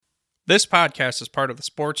This podcast is part of the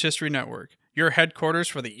Sports History Network, your headquarters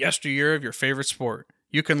for the yesteryear of your favorite sport.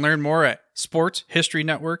 You can learn more at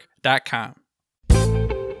sportshistorynetwork.com.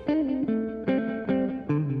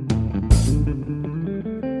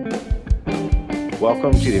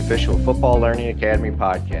 Welcome to the official Football Learning Academy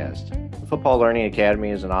podcast. The Football Learning Academy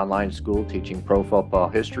is an online school teaching pro football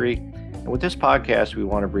history. And with this podcast, we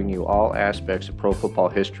want to bring you all aspects of pro football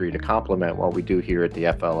history to complement what we do here at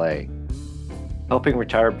the FLA. Helping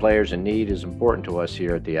retired players in need is important to us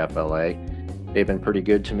here at the FLA. They've been pretty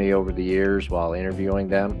good to me over the years while interviewing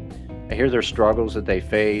them. I hear their struggles that they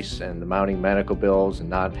face and the mounting medical bills and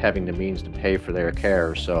not having the means to pay for their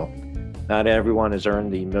care. So not everyone has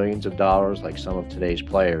earned the millions of dollars like some of today's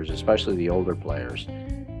players, especially the older players.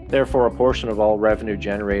 Therefore, a portion of all revenue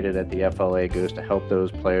generated at the FLA goes to help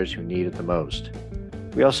those players who need it the most.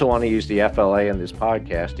 We also want to use the FLA in this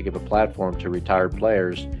podcast to give a platform to retired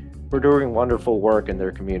players who are doing wonderful work in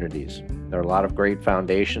their communities. There are a lot of great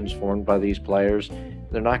foundations formed by these players, and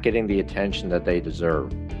they're not getting the attention that they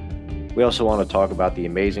deserve. We also want to talk about the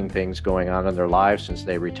amazing things going on in their lives since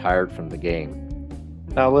they retired from the game.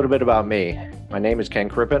 Now, a little bit about me. My name is Ken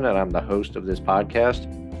Crippen, and I'm the host of this podcast.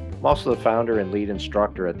 I'm also the founder and lead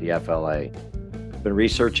instructor at the FLA. I've been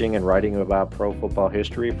researching and writing about pro football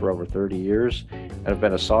history for over 30 years, and have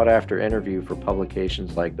been a sought-after interview for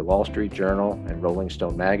publications like the Wall Street Journal and Rolling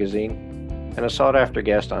Stone magazine, and a sought-after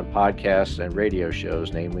guest on podcasts and radio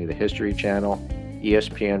shows, namely the History Channel,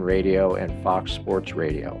 ESPN Radio, and Fox Sports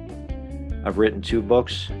Radio. I've written 2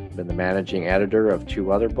 books, been the managing editor of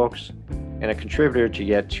 2 other books, and a contributor to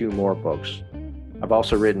yet 2 more books. I've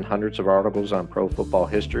also written hundreds of articles on pro football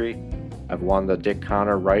history. I've won the Dick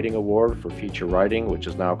Connor Writing Award for feature writing, which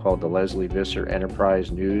is now called the Leslie Visser Enterprise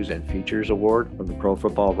News and Features Award from the Pro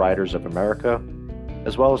Football Writers of America,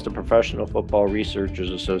 as well as the Professional Football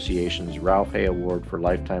Researchers Association's Ralph Hay Award for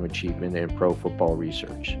Lifetime Achievement in Pro Football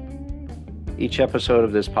Research. Each episode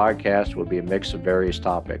of this podcast will be a mix of various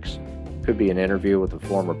topics. It could be an interview with a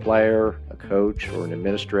former player, a coach, or an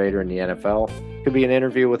administrator in the NFL. It could be an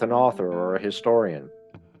interview with an author or a historian.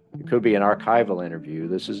 It could be an archival interview.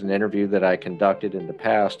 This is an interview that I conducted in the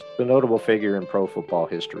past with a notable figure in pro football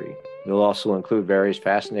history. It will also include various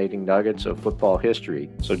fascinating nuggets of football history.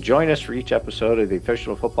 So join us for each episode of the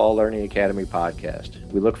official Football Learning Academy podcast.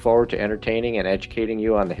 We look forward to entertaining and educating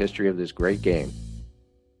you on the history of this great game.